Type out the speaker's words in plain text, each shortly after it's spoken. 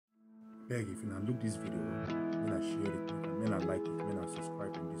beg if you now look this video, then I share it, then I like it, then I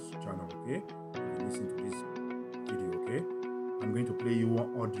subscribe to this channel, okay? And listen to this video, okay? I'm going to play you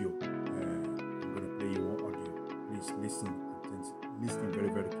one audio. Please listen very,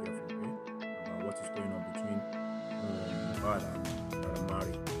 very carefully, okay? About what is going on between Mohbad and Naira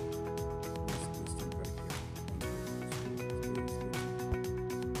Marley. Listen very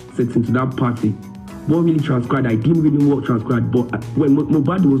carefully. Sets into that party. What really transcribed, I didn't really know what transcribed, but when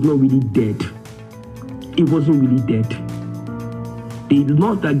Mohbad was not really dead, it wasn't really dead. The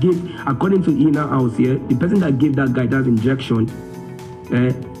nurse that gave, according to Inner House here, the person that gave that guy that injection,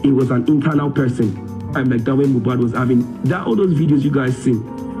 it was an internal person. I'm like that when Mohbad was having that, all those videos you guys see.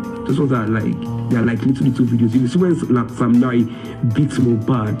 Those ones are like, they're like little videos. You see when Sam Nari beats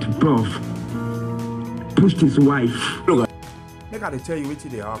Mohbad, bruv, pushed his wife. Make I tell you what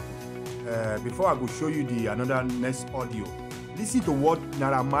they happen. Before I go show you the another next audio, listen to what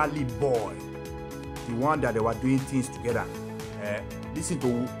Naira Marley boy, the one that they were doing things together. Listen to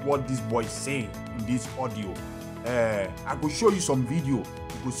what this boy is saying in this audio. I go show you some video. You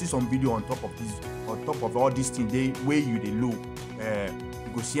go see some video on top of this, on top of all these things. They way you they look.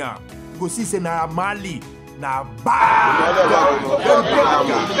 You go see her. You go see say Naira Marley. Now bad.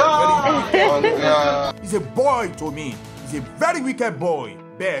 He's a boy to me. He's a very wicked boy.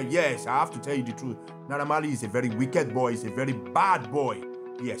 Yes, I have to tell you the truth. Naira Marley is a very wicked boy. He's a very bad boy.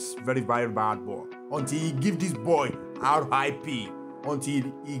 Yes, very, very bad boy. Until he give this boy R.I.P. Until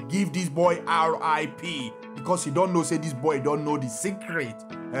he give this boy R.I.P. Because he don't know, say this boy don't know the secret.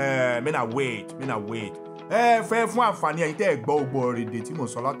 Men I wait. Fair funny, I tell boy the Timo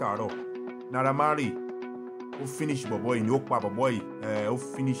Solataro. Naira Marley. Who finish boy in your papa boy. Who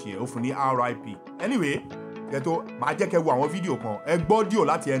finish here. Who finish R.I.P. Anyway. Gẹ́tò máa jẹ́ kẹ́ wo àwọn fídíò kan ẹ gbọ́ díò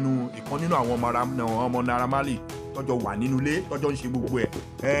láti ẹnu ìkan nínú àwọn ọmọ Naira Marley tọ́jọ́ wà nínú ilé tọ́jọ́ ń ṣe gbogbo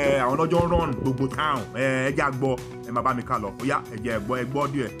ẹ̀ àwọn lọ́jọ́ ń run gbogbo town ẹ jẹ́ àgbọ̀ ẹ máa bá mi ká lọ ó yá ẹ jẹ́ ẹ gbọ́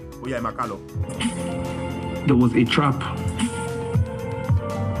díò ẹ̀ ó yá ẹ máa ká lọ. There was a trap.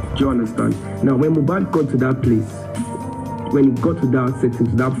 Do you understand? Now when Mohbad got to that place, when he got to that setting,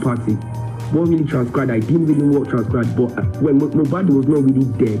 to that party, what really transcribed, I didn't really know what transcribed, but when Mohbad was not really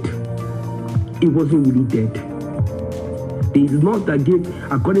dead, it wasn't really dead. The nurse that gave,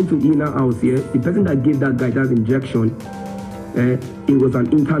 according to Inner House here, the person that gave that guy that injection, it was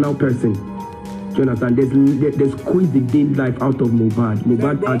an internal person. Do you understand? There's squeezed the day life out of Mohbad.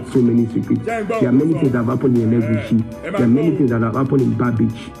 Mohbad had so many secrets. There are many things that have happened in Legushi. There are many things that have happened in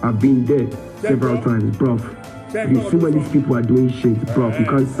Babbage. I've been there several times, bruv. You see when these people are doing shit, bruv, you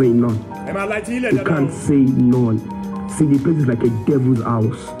can't say none. You can't say none. See, the place is like a devil's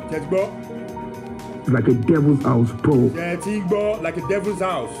house. Like a devil's house, bro. Like a devil's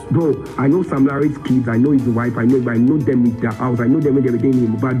house. Bro, I know Sam Larry's kids, I know his wife, I know them with their house. I know them when they were staying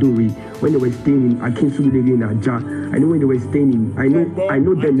in Baduri, when they were staying in Akinsu in Aja. I know when they were staying in, I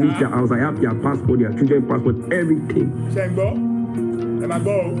know them with their house. I have their passport, their children's passport, everything. Do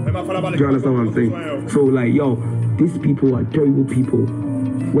you understand what I'm saying? So like, yo, these people are terrible people.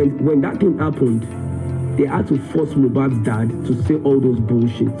 When that thing happened, they had to force Mohbad's dad to say all those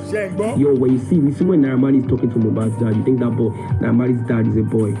bullshit. Yo, when you see when Naira Marley is talking to Mohbad's dad, you think that boy, Naira Marley's dad is a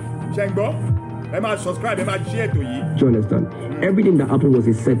boy. Subscribe, share to you. Do you understand? Everything that happened was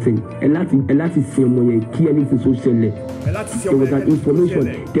a setting. And that's key anything socially. There was an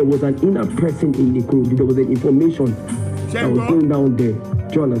information. There was an inner person in the group. There was an information that was going down there.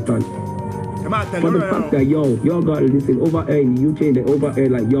 Do you understand? But the fact that y'all gotta listen over here in the UK and over here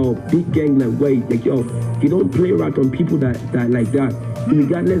like yo, big gang like wait, like yo, you don't play right on people that like that.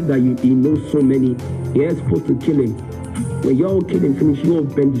 Regardless that you know so many, you're supposed to kill him. When y'all kill him, finish, you all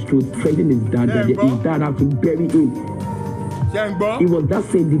bend his throat, threaten his dad that his dad have to bury him. It was that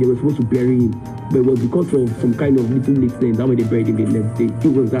same day they were supposed to bury him. But it was because of some kind of little thing. That's why they buried him the next day.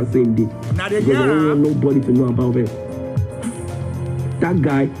 It was that same day. Because I don't want nobody to know about it. That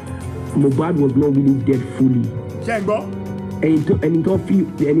guy, Mohbad was not really dead fully. And it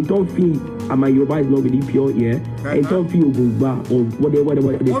don't feel my Yoruba is not really pure here. And it don't feel Ogungba or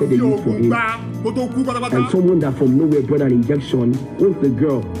whatever they said they used for him. And someone that from nowhere brought an injection. Who's the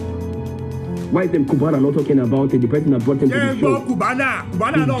girl? Why is them Cubana not talking about it? The person that brought them to the show. The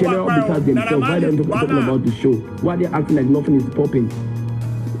general because themselves. Why are they talking about the show? Why are they acting like nothing is popping?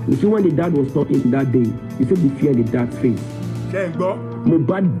 You see when the dad was talking that day, you see the fear in the dad's face.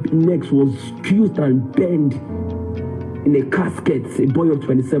 Mohbad's neck was fused and bent in a casket, a boy of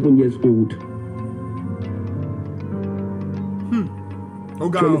 27 years old.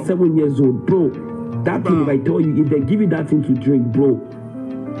 27 years old, bro. That thing, if I tell you, if they give you that thing to drink, bro,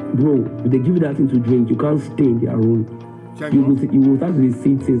 if they give you that thing to drink, you can't stay in their room. You will start to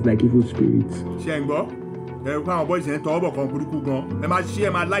see things like evil spirits. Shengo, boys and talk about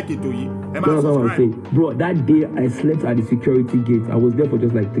like it to you. That's what I'm saying. Bro, that day I slept at the security gate. I was there for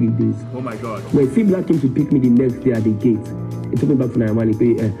just like 3 days. Oh my God. When Sibla came to pick me the next day at the gate, he took me back to Naira Marley,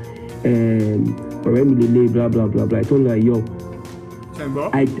 blah blah blah blah. I told her, yo,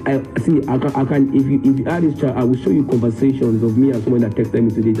 I see. I can. If you add this chat, I will show you conversations of me and someone that texted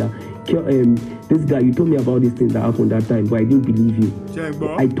me today. That this guy, you told me about these things that happened that time, but I didn't believe you.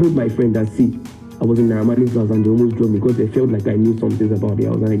 I told my friend that, see, I was in Naira Marley's house and they almost drove me because they felt like I knew some things about the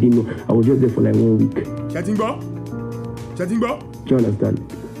house and I didn't know. I was just there for like 1 week. Chatting, bro. Do you understand?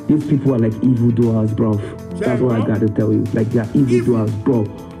 These people are like evildoers, bro. That's what I gotta tell you. Like, they are evildoers, bro.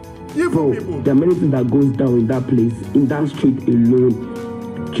 Bro, there are many things that goes down in that place, in that street alone.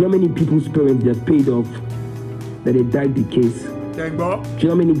 Do you know how many people's parents they've paid off that they died the case? Do you know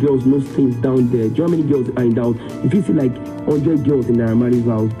how many girls know things down there? Do you know how many girls are in the house? If you see like 100 girls in Naira Marley's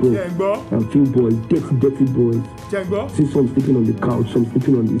house, bro, and few boys, dirty boys. See some sleeping on the couch, some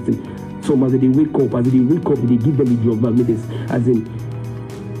sleeping on this thing. Some as they wake up, they give them the job like this. As in,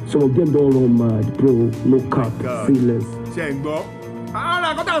 some of them don't run mad, bro. No cap, sailors. Do you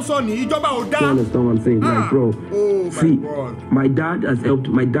understand what I'm saying? Like, bro, see, my dad has helped.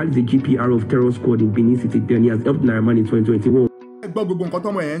 My dad is a GPR of Terror Squad in Benin City. Then he has helped Naira Marley in 2021.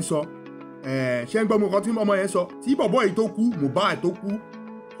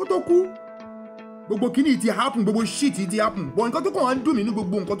 Gbogbo kini ti happen, gbogbo shit ti happen. But nǹkan tó kàn ń dùn mí ní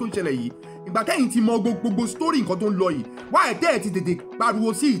gbogbo nǹkan tó ń ṣẹlẹ̀ yìí. Ìgbà tẹ́yìn ti mọ gbogbo story nǹkan tó ń lọ yìí. Why tẹ́ ẹ ti tètè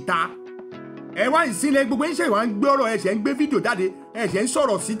pariwo sí ìta? Ẹ wá ìsínlẹ̀ gbogbo iṣẹ́ ìwà ń gbé ọ̀rọ̀ ẹ̀ṣẹ̀ ń gbé fídíò jáde, ẹ̀ṣẹ̀ ń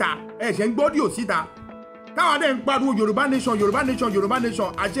sọ̀rọ̀ síta, ẹ̀ṣẹ̀ ń gbọ́díò síta. Táwa dẹ̀ ń pariwo Yorùbá nation, Yorùbá nation, Yorùbá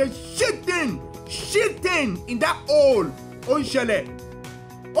nation. Àṣẹ shitting in that hole. Ó ń ṣẹlẹ̀.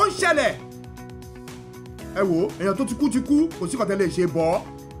 Ẹ wo, èèyàn tó ti kú, kò sí kọ̀tẹ́ lè ṣe bọ́.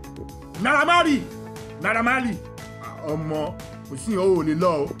 Naira Marley, ọmọ kò sí ìhòòhò ò lè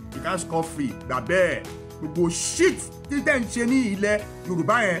lọ o, you can't score free, gbà bẹ́ẹ̀. Gbogbo shit tí tẹ́ ń ṣe ní ilẹ̀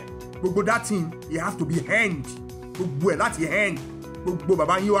Yorùbá yẹn, gbogbo that thing, you have to be hanged. Gbogbo ẹ̀ láti hang. Gbogbo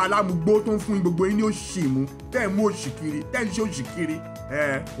bàbá yín alámúgbó tó ń fún yín gbogbo yín ní òṣì mú, tẹ́ ń mú òṣì kiri, tẹ́ ń ṣe òṣì kiri,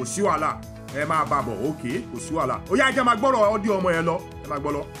 kò sí wàhálà, ẹ máa bá bọ̀, okay, kò sí wàhálà. Ó yá ẹ jẹ́ máa gbọ́rọ̀ ọdí ọmọ yẹn lọ, ẹ máa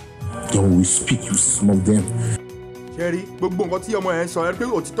gbọ́ lọ. Then we speak you some of them. Ṣẹ́rí gbogbo nǹkan tí ọmọ yẹn sọ ẹ pé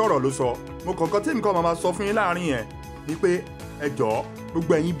òtítọ́ ọ̀rọ̀ ló sọ. Mo kọ̀ọ̀kan tí nǹkan máa sọ fún yín láàrin yẹn ni pé ẹ jọ̀ọ́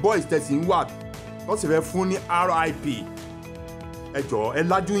gbogbo ẹ̀yin boys tẹ̀sí ń wà tó sì fẹ́ fún ní RIP. Ẹ jọ̀ọ́ ẹ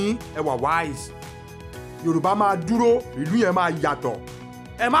lájú yín, ẹ wà wise. Yorùbá máa dúró, ìlú yẹn máa yàtọ̀.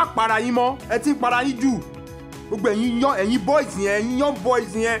 Ẹ má para yín mọ́, ẹ ti ń para yín jù. Gbogbo ẹ̀yin boys yẹn, ẹ̀yin young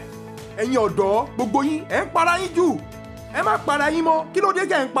boys yẹn, ẹ̀yin ọ̀dọ́, gbogbo yín ẹ ń para yín jù. Ẹ má para yín mọ́, kí ló dé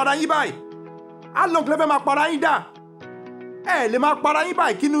kẹ́ ń para yín báyìí? How long lẹ fẹ́ máa para yín dà? Ẹ lè máa para yín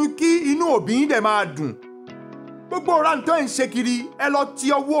báyìí kí inú òbí yín dẹ̀ máa dùn. Gbogbo ọ̀rá nǹkan ẹ̀ ń ṣe kiri, ẹ lọ ti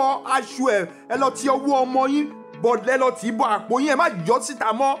ọwọ́ aṣọ ẹ lọ ti ọwọ́ ọmọ yín, bọ̀ ẹ lọ tì í bọ àpò yín, ẹ má yọ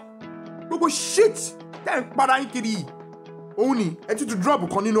síta mọ́. Gbogbo shit tẹ́ ń para yín kiri yìí. Òun ni ẹ tútù drop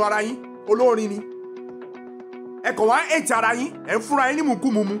kan nínú ara yín, olórin ni. Ẹ kàn wá hate ara yín, ẹ ń fúnra yín ní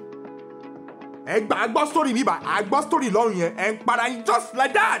mùkúmumu. Ẹ gbọ́ story mi bá, àgbọ́ story lọ́rùn yẹn, ẹ ń para yín just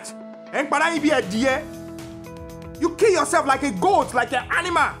like that. Ẹ ń para yín bí ẹdìyẹ. You kill yourself like a goat, like an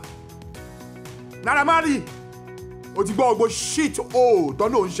animal. Naira Marley, o ti gbọ́ gbogbo shit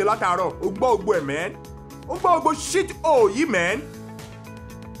tọ́nú òun ṣe látàárọ̀. O gbọ́ gbogbo ẹ̀ man. O gbọ́ gbogbo shit yìí man.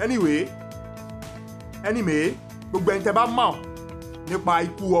 Anyway, gbogbo ẹni tẹ́ bá mọ̀ nípa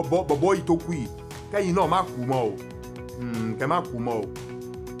ikú bọ̀bọ̀ yìí tó kú yìí, kẹ́yìn náà má kú mọ́ o. Kẹ́ má kú mọ́ o.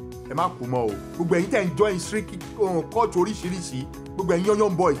 Ẹ má kú mọ́ o. Gbogbo ẹ̀yin tẹ́ ń join street culture oríṣiríṣi, gbogbo ẹ̀yin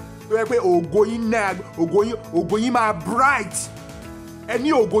young boys tó yẹ pé ògo yín máa bright. Ẹ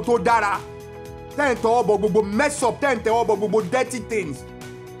ní ògo tó dára. Tẹ́ ń tọwọ́ bọ gbogbo mess up, tẹ́ ń tọwọ́ bọ gbogbo dirty things.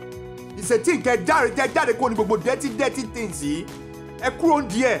 It's a thing kẹ́ jáde kó ní gbogbo dirty things yìí. Ẹ kúrò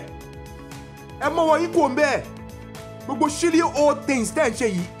díẹ̀. Ẹ mọ́wọ́ yín kúrò ń bẹ́ẹ̀. Gbogbo silly old things tẹ́ ń ṣe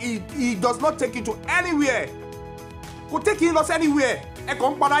yìí, it does not take you to anywhere. Kò take you lọ anywhere. Ẹ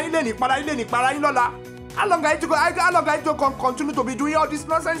kàn ń para yín lẹ́nìí, para yín lọ́la. How long are you to continue to be doing all this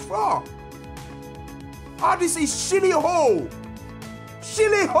nonsense for? All this is silly hole.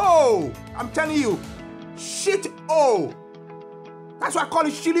 I'm telling you, shit hole. That's why I call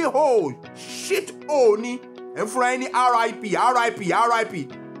it silly hole. Shit hole ni. And for any RIP.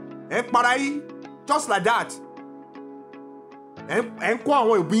 And para yín just like that. And kó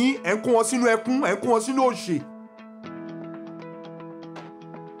àwọn òbí, and kó wọn sínú ẹkún, and kó wọn sínú òṣì.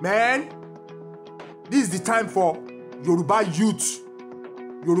 Man, this is the time for Yoruba youth,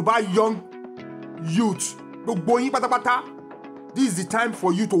 Yoruba young youth Gbogbo yín pátápátá. This is the time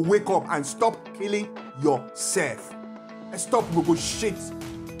for you to wake up and stop killing yourself. Let's stop gbogbo shit.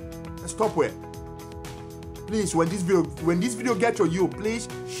 Let's stop where. Please, when this video gets to you, please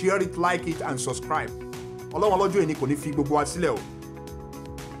share it, like it, and subscribe. Ọlọ́run ọlọ́jọ́ ẹni kò ní fi gbogbo wa sílẹ̀ o.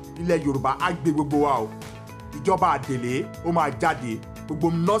 Ilẹ̀ Yorùbá á gbé gbogbo wa o. Ìjọba àdèlé ó máa jáde.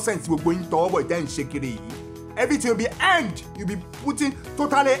 Gbogbo nonsense gbogbo yín tọwọ́ bọ̀ ìtẹ́ ń ṣe kiri yìí. Everything will be end. You'll be putting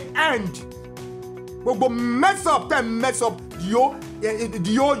totally end. Gbogbo mess up the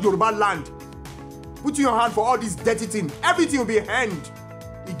whole Yoruba land. Put your hand for all this dirty thing. Everything will be end.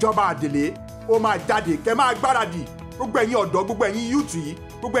 Ìjọba àdèlé ó máa jáde. Kẹ́ máa gbáradì. Gbogbo ẹ̀yin ọ̀dọ́, gbogbo ẹ̀yin youth yìí,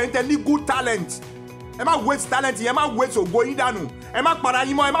 gbogbo ẹ̀yin tẹ́ ní good talent. Ẹ má waste talent yìí, ẹ má waste ògo yín dànù. Ẹ má para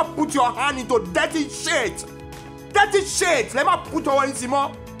yín mọ́, ẹ má put your hand into dirty shit. Dirty shit. Ẹ má put ọwọ́ yín sí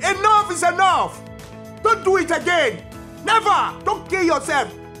mọ́. Enough is enough. Don't do it again. Never. Don't kill yourself.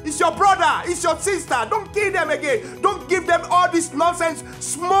 It's your brother. It's your sister. Don't kill them again. Don't give them all this nonsense.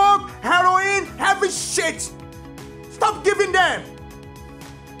 Smoke, heroin, heavy shit. Stop giving them.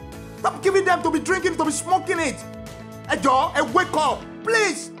 Stop giving them to be drinking, to be smoking it. Ejo, wake up.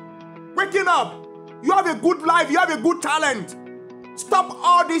 Please. Waking up. You have a good life. You have a good talent. Stop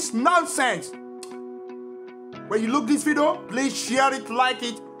all this nonsense. When you look this video, please share it, like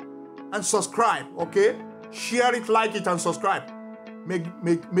it, and subscribe. Okay? Share it, like it, and subscribe. May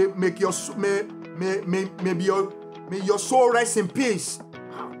your soul rest in peace.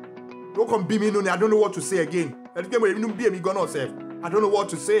 Don't come be me. I don't know what to say again. I don't know what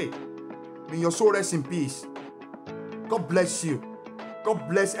to say. May your soul rest in peace. God bless you. God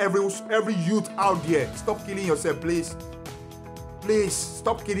bless every youth out there. Stop killing yourself, please. Please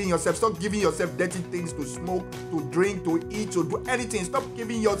stop killing yourself. Stop giving yourself dirty things to smoke, to drink, to eat, to do anything. Stop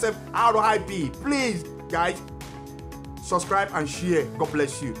giving yourself RIP. Please, guys. Subscribe and share. God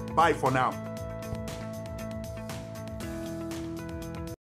bless you. Bye for now.